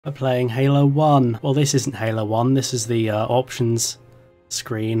Playing Halo 1. Well, this isn't Halo 1, this is the options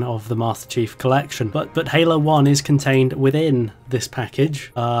screen of the Master Chief Collection. But Halo 1 is contained within this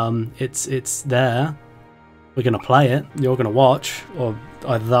package. It's there. We're going to play it, you're going to watch, or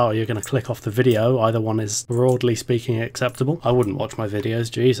either that or you're going to click off the video. Either one is, broadly speaking, acceptable. I wouldn't watch my videos,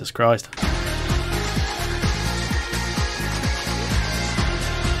 Jesus Christ.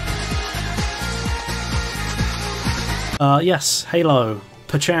 Yes, Halo.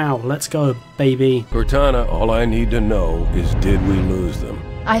 Pachow, let's go, baby. Cortana, all I need to know is, did we lose them?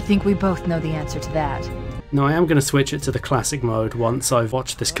 I think we both know the answer to that. No, I am going to switch it to the classic mode once I've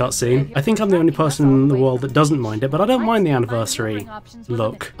watched this cutscene. I think I'm the only person in the world that doesn't mind it, but I don't mind the anniversary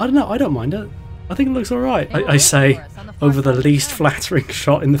look. I don't know, I don't mind it. I think it looks alright. I say, over the least flattering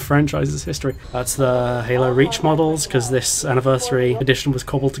shot in the franchise's history. That's the Halo Reach models, because this anniversary edition was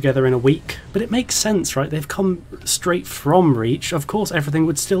cobbled together in a week. But it makes sense, right? They've come straight from Reach. Of course everything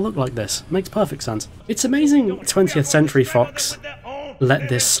would still look like this. Makes perfect sense. It's amazing 20th Century Fox let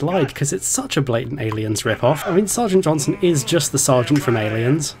this slide, because it's such a blatant Aliens ripoff. I mean, Sergeant Johnson is just the Sergeant from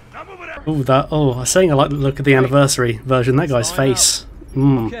Aliens. Oh, I was saying I like the look of the anniversary version. That guy's face.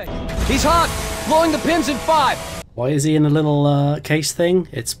 Okay. He's hot! Blowing the pins in 5! Why is he in a little case thing?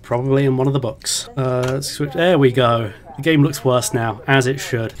 It's probably in one of the books. Let's switch. There we go. The game looks worse now, as it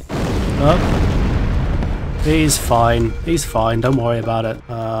should. Oh. He's fine. He's fine. Don't worry about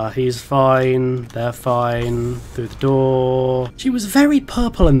it. He's fine. They're fine. Through the door. She was very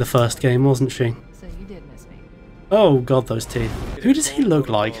purple in the first game, wasn't she? So you did miss me. Oh god, those teeth. Who does he look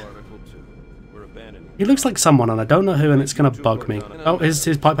like? He looks like someone, and I don't know who, and it's going to bug me. Oh,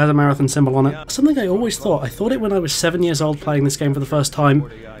 his pipe has a marathon symbol on it. Something I always thought. I thought it when I was 7 years old playing this game for the first time.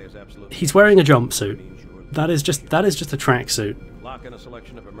 He's wearing a jumpsuit. That is just a tracksuit.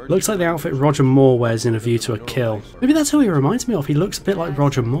 Looks like the outfit Roger Moore wears in A View to a Kill. Maybe that's who he reminds me of. He looks a bit like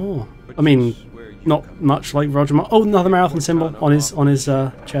Roger Moore. I mean, not much like Roger Moore. Oh, another marathon symbol on his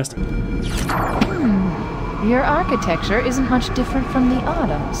chest. Your architecture isn't much different from the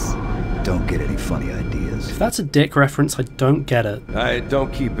Autumn's. Don't get any funny ideas. If that's a dick reference, I don't get it. I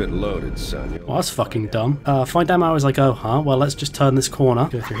don't keep it loaded, son. Well, that's fucking dumb. Find ammo as I go, huh? Well, let's just turn this corner.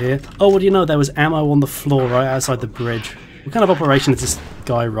 Go through here. Oh, what do you know? There was ammo on the floor right outside the bridge. What kind of operation is this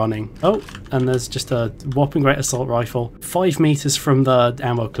guy running? Oh, and there's just a whopping great assault rifle. 5 meters from the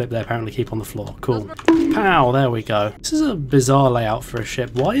ammo clip they apparently keep on the floor. Cool. Pow, there we go. This is a bizarre layout for a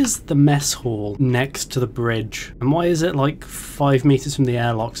ship. Why is the mess hall next to the bridge? And why is it like 5 meters from the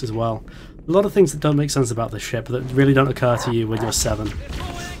airlocks as well? A lot of things that don't make sense about this ship that really don't occur to you when you're 7.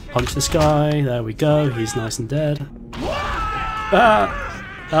 Punch this guy. There we go. He's nice and dead. Ah!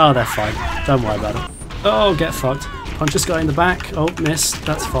 Oh, they're fine. Don't worry about it. Oh, get fucked. Punch this guy in the back. Oh, missed.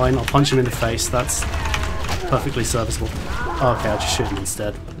 That's fine. I'll punch him in the face. That's perfectly serviceable. Okay, I'll just shoot him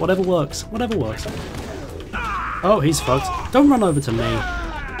instead. Whatever works. Whatever works. Oh, he's fucked. Don't run over to me.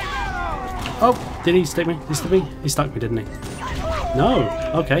 Oh, did he stick me? Did he stick me? He stuck me, didn't he? No.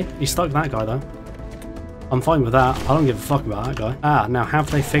 Okay, he stuck that guy though. I'm fine with that. I don't give a fuck about that guy. Ah, now have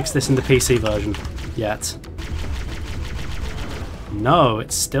they fixed this in the PC version yet? No,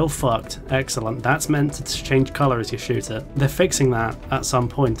 it's still fucked. Excellent. That's meant to change colour as you shoot it. They're fixing that at some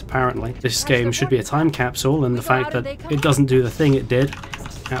point, apparently. This game should be a time capsule, and the fact that it doesn't do the thing it did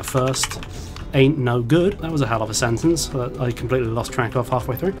at first ain't no good. That was a hell of a sentence that I completely lost track of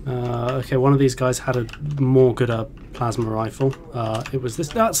halfway through. Okay, one of these guys had a more good plasma rifle. It was this.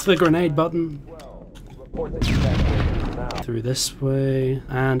 That's the grenade button. Through this way,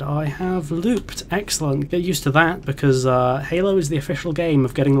 and I have looped. Excellent. Get used to that, because Halo is the official game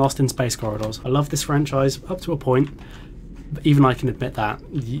of getting lost in space corridors. I love this franchise up to a point, but even I can admit that.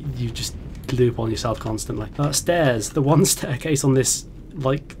 You just loop on yourself constantly. Stairs. The one staircase on this,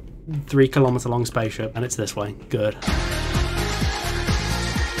 like, 3 kilometer long spaceship, and it's this way. Good.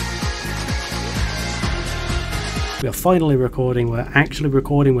 We are finally recording. We're actually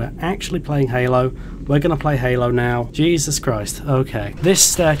recording. We're actually playing Halo. We're gonna play Halo now. Jesus Christ. Okay. This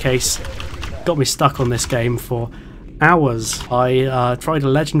staircase got me stuck on this game for hours. I tried a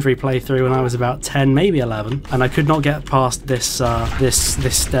legendary playthrough when I was about 10, maybe 11, and I could not get past this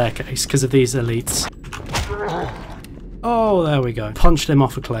this staircase because of these elites. Oh, there we go. Punched him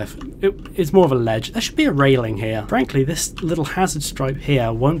off a cliff. It's more of a ledge. There should be a railing here. Frankly, this little hazard stripe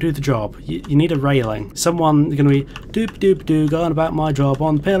here won't do the job. You need a railing. Someone going to be doop-doop-doo, going about my job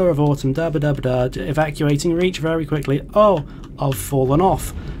on Pillar of Autumn, da-ba-da-ba-da, evacuating Reach very quickly. Oh, I've fallen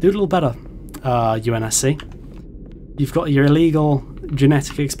off. Do a little better, UNSC. You've got your illegal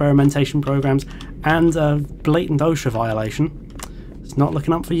genetic experimentation programs and a blatant OSHA violation. It's not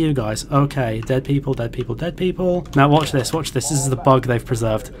looking up for you guys. Okay, dead people, dead people, dead people. Now watch this, watch this. This is the bug they've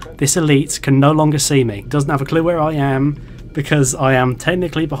preserved. This elite can no longer see me. Doesn't have a clue where I am because I am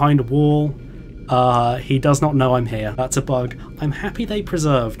technically behind a wall. He does not know I'm here. That's a bug. I'm happy they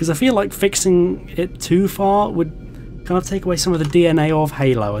preserved because I feel like fixing it too far would kind of take away some of the DNA of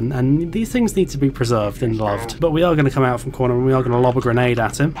Halo, and these things need to be preserved and loved. But we are going to come out from corner and we are going to lob a grenade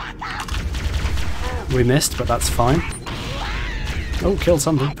at him. We missed, but that's fine. Oh, killed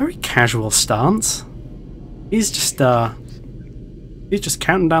something. Very casual stance. He's just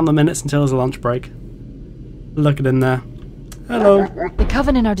counting down the minutes until there's a lunch break. Look at him there. Hello. The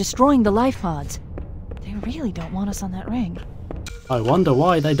Covenant are destroying the life pods. They really don't want us on that ring. I wonder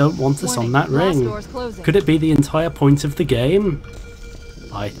why they don't want us on that Blast ring. doors closing. Could it be the entire point of the game?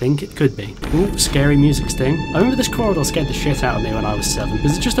 I think it could be. Ooh, scary music sting. I remember this corridor scared the shit out of me when I was 7.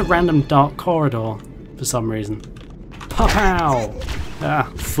 This is just a random dark corridor for some reason. Pow!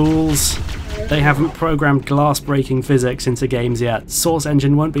 Ah, fools. They haven't programmed glass-breaking physics into games yet. Source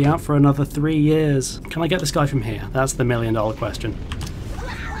Engine won't be out for another 3 years. Can I get this guy from here? That's the million-dollar question.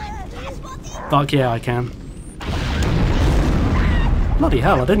 Fuck yeah, I can. Bloody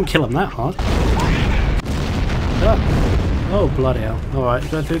hell, I didn't kill him that hard. Ah. Oh, bloody hell.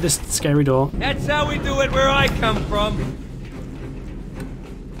 Alright, go through this scary door. That's how we do it where I come from.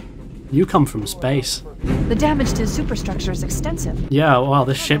 You come from space. The damage to the superstructure is extensive. Yeah, wow,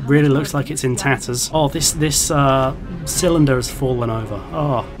 this ship really looks like it's in tatters. Oh, this cylinder has fallen over.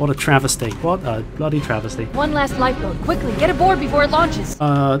 Oh, what a travesty. What a bloody travesty. One last lifeboat. Quickly, get aboard before it launches.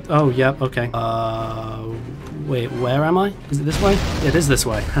 Oh, yeah, okay. Wait, where am I? Is it this way? It is this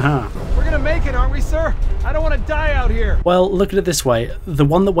way. Haha. We're gonna make it, aren't we, sir? I don't want to die out here. Well, look at it this way. The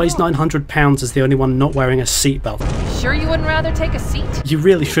one that weighs 900 pounds is the only one not wearing a seatbelt. Sure you wouldn't rather take a seat? You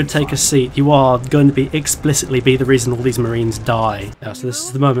really should take a seat. You are going to be explicitly be the reason all these Marines die. Yeah, so this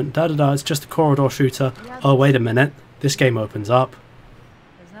is the moment. Da-da-da, it's just a corridor shooter. Oh, wait a minute. This game opens up.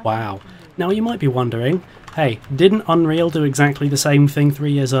 Wow. Now you might be wondering, hey, didn't Unreal do exactly the same thing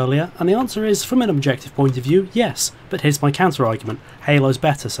 3 years earlier? And the answer is, from an objective point of view, yes. But here's my counter-argument. Halo's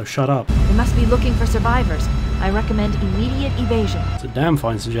better, so shut up. They must be looking for survivors. I recommend immediate evasion. It's a damn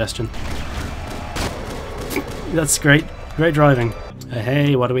fine suggestion. That's great. Great driving.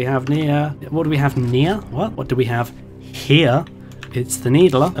 Hey, what do we have near? What do we have near? What do we have here? It's the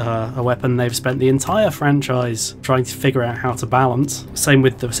Needler, a weapon they've spent the entire franchise trying to figure out how to balance. Same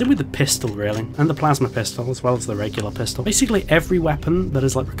with the pistol, really, and the plasma pistol as well as the regular pistol. Basically, every weapon that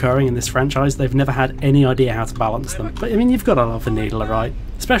is like recurring in this franchise, they've never had any idea how to balance them. But I mean, you've got to love the Needler, right?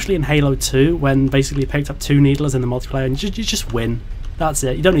 Especially in Halo 2, when basically you picked up 2 Needlers in the multiplayer and you just win. That's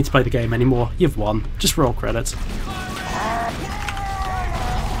it. You don't need to play the game anymore. You've won. Just roll credits.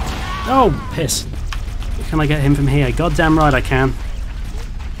 Oh, piss. Can I get him from here? Goddamn right I can.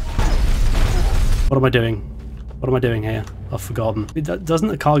 What am I doing? What am I doing here? I've forgotten. Doesn't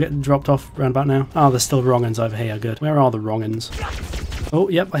the car get dropped off round about now? Oh, there's still wrong-uns over here. Good. Where are the wrong-uns? Oh,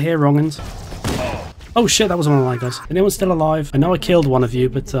 yep, I hear wrong-uns. Oh shit, that was one of my guys. Anyone still alive? I know I killed one of you,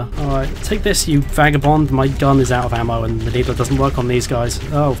 but alright. Take this, you vagabond. My gun is out of ammo and the needle doesn't work on these guys.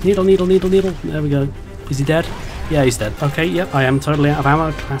 Oh, needle, needle, needle, needle. There we go. Is he dead? Yeah, he's dead. Okay, yep, I am totally out of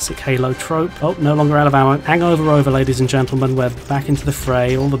ammo. Classic Halo trope. Oh, no longer out of ammo. Hangover over, ladies and gentlemen. We're back into the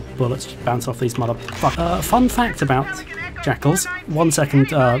fray. All the bullets just bounce off these motherfuckers. Fun fact about Jackals. 1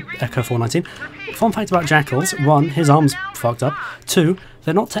 second, Echo 419. Fun fact about Jackals. 1, his arm's fucked up. 2,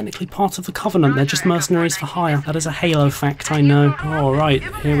 they're not technically part of the Covenant. They're just mercenaries for hire. That is a Halo fact, I know. Alright,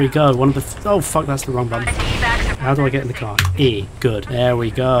 here we go. One of the... oh, fuck, that's the wrong button. How do I get in the car? E. Good. There we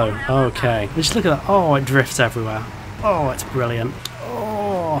go. Okay. Just look at that. Oh, it drifts everywhere. Oh, it's brilliant.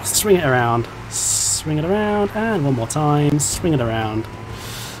 Oh, swing it around. Swing it around. And one more time. Swing it around.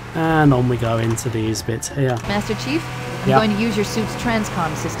 And on we go into these bits here. Master Chief, I'm going to use your suit's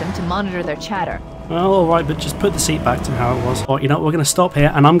transcom system to monitor their chatter. Well, alright, but just put the seat back to how it was. Oh, you know, we're going to stop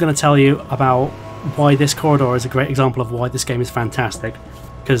here, and I'm going to tell you about why this corridor is a great example of why this game is fantastic.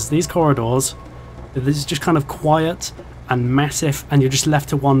 Because these corridors, this is just kind of quiet and massive, and you're just left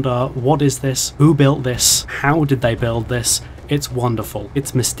to wonder, what is this? Who built this? How did they build this? It's wonderful.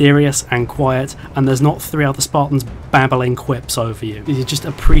 It's mysterious and quiet, and there's not 3 other Spartans babbling quips over you. You just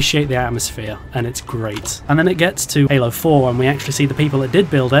appreciate the atmosphere, and it's great. And then it gets to Halo 4, and we actually see the people that did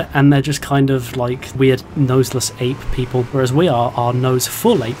build it, and they're just kind of like weird noseless ape people, whereas we are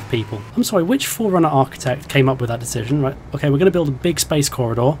nose-full ape people. I'm sorry, which Forerunner architect came up with that decision? Right, okay, we're going to build a big space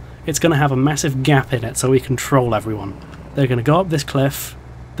corridor. It's going to have a massive gap in it so we control everyone. They're going to go up this cliff.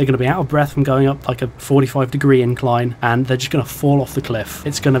 They're going to be out of breath from going up like a 45-degree incline, and they're just going to fall off the cliff.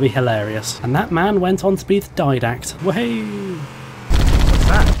 It's going to be hilarious. And that man went on to be the Didact. Wahey!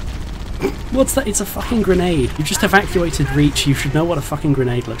 What's that? It's a fucking grenade. You just evacuated Reach. You should know what a fucking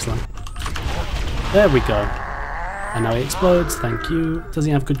grenade looks like. There we go. And now he explodes, thank you. Does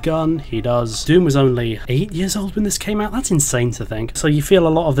he have a good gun? He does. Doom was only 8 years old when this came out. That's insane to think. So you feel a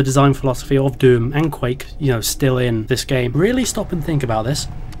lot of the design philosophy of Doom and Quake, you know, still in this game. Really stop and think about this.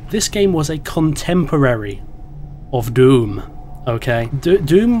 This game was a contemporary of Doom. Okay,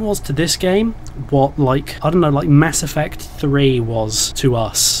 Doom was to this game what, like, I don't know, like Mass Effect 3 was to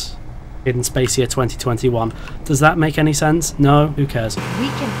us in Space Year 2021. Does that make any sense? No? Who cares? If we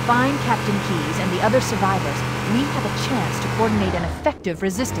can find Captain Keyes and the other survivors, we have a chance to coordinate an effective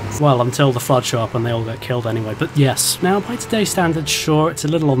resistance. Well, until the Flood show up and they all get killed anyway, but yes. Now, by today's standards, sure, it's a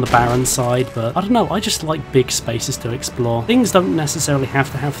little on the barren side, but I don't know, I just like big spaces to explore. Things don't necessarily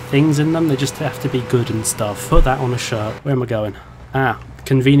have to have things in them, they just have to be good and stuff. Put that on a shirt. Where am I going? Ah,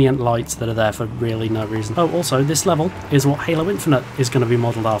 convenient lights that are there for really no reason. Oh, also, this level is what Halo Infinite is going to be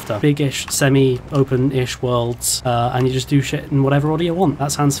modelled after. Big-ish, semi-open-ish worlds, and you just do shit in whatever order you want.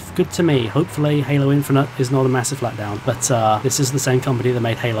 That sounds good to me. Hopefully, Halo Infinite is not a massive letdown, but this is the same company that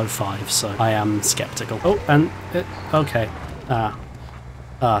made Halo 5, so I am skeptical. Oh, and... okay. Yeah,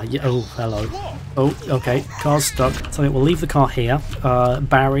 oh, hello. Oh, okay, car's stuck. So we'll leave the car here.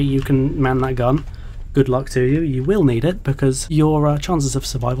 Barry, you can man that gun. Good luck to you. You will need it because your chances of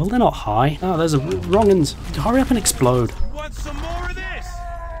survival, they're not high. Oh, there's a wrong'uns. Hurry up and explode. Want some more of this?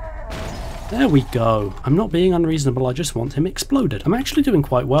 There we go. I'm not being unreasonable, I just want him exploded. I'm actually doing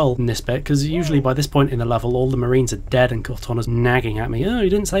quite well in this bit because usually by this point in the level all the Marines are dead and Cortana's nagging at me. Oh, you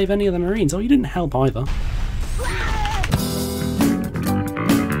didn't save any of the Marines. Oh, you didn't help either.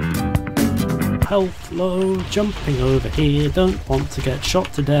 Health low, jumping over here, don't want to get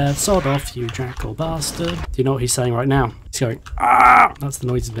shot to death, sod off you jackal bastard. Do you know what he's saying right now? He's going, ah! That's the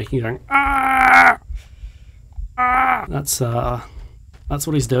noise he's making, he's going, ah! Ah! That's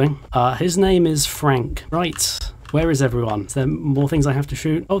what he's doing. His name is Frank. Right, where is everyone? Is there more things I have to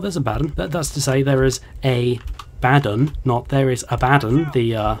shoot? Oh, there's Abaddon. That's to say there is a Abaddon, not there is Abaddon,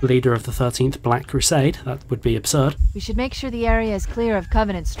 the leader of the 13th Black Crusade. That would be absurd. We should make sure the area is clear of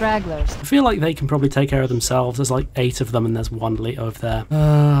Covenant stragglers. I feel like they can probably take care of themselves. There's like 8 of them and there's one over there.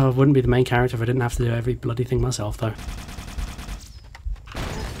 I wouldn't be the main character if I didn't have to do every bloody thing myself, though.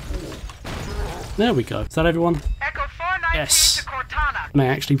 There we go. Is that everyone? Echo 419 yes. to Cortana. May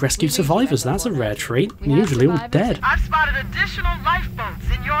actually rescue survivors. That's a rare treat. Usually all dead. I've spotted additional lifeboats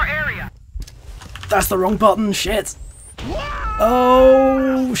in your area. That's the wrong button, shit!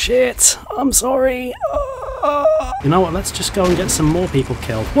 Oh, shit! I'm sorry! You know what, let's just go and get some more people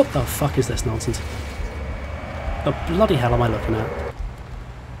killed. What the fuck is this nonsense? The bloody hell am I looking at?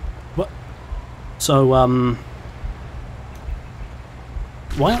 What? So,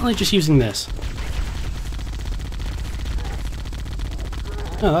 why aren't they just using this?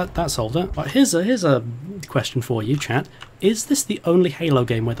 Oh, that solved it. Right, here's a question for you, chat. Is this the only Halo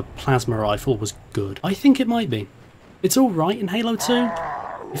game where the plasma rifle was good? I think it might be. It's alright in Halo 2,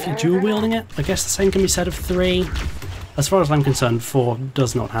 if you're dual wielding it. I guess the same can be said of 3. As far as I'm concerned, 4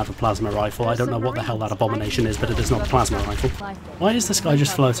 does not have a plasma rifle. I don't know what the hell that abomination is, but it is not a plasma rifle. Why is this guy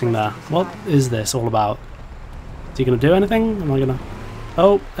just floating there? What is this all about? Is he going to do anything? Am I going to...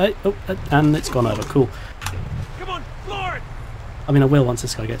 Oh, hey, oh, and it's gone over. Cool. Come on, floor it! I mean, I will once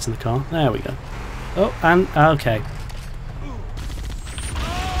this guy gets in the car. There we go. Oh, and... okay.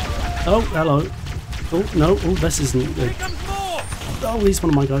 Oh, hello. Oh, no. Oh, this isn't... oh, he's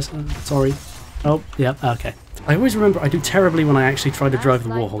one of my guys. Sorry. Oh, yeah, okay. I always remember I do terribly when I actually try to drive the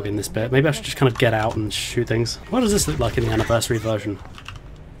Warthog in this bit. Maybe I should just kind of get out and shoot things. What does this look like in the anniversary version?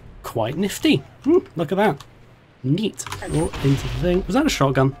 Quite nifty. Look at that. Neat. Oh, into the thing. Was that a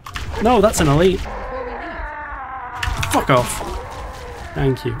shotgun? No, that's an elite. Fuck off.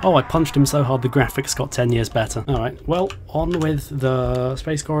 Thank you. Oh, I punched him so hard the graphics got 10 years better. Alright, well, on with the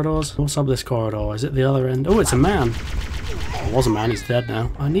space corridors. What's up this corridor? Is it the other end? Oh, it's a man. It was a man, he's dead now.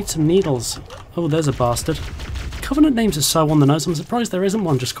 I need some needles. Oh, there's a bastard. Covenant names are so on the nose, I'm surprised there isn't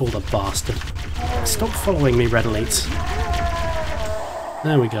one just called a bastard. Stop following me, Red Elites.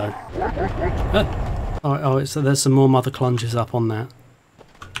 There we go. Oh, so there's some more mother clunges up on that.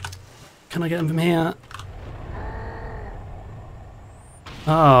 Can I get them from here?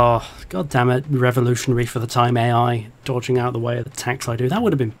 Oh, god damn it, revolutionary for the time AI, dodging out of the way of the attacks I do. That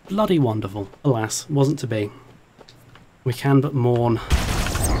would have been bloody wonderful. Alas, wasn't to be. We can but mourn.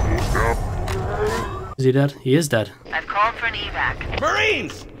 Is he dead? He is dead. I've called for an evac.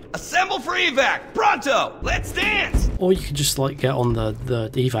 Marines! Assemble for evac! Pronto! Let's dance! Or you could just, like, get on the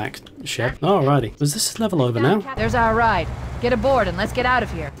evac ship. Alrighty. Was this level over now? There's our ride. Get aboard and let's get out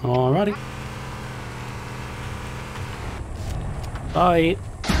of here. Alrighty. Bye.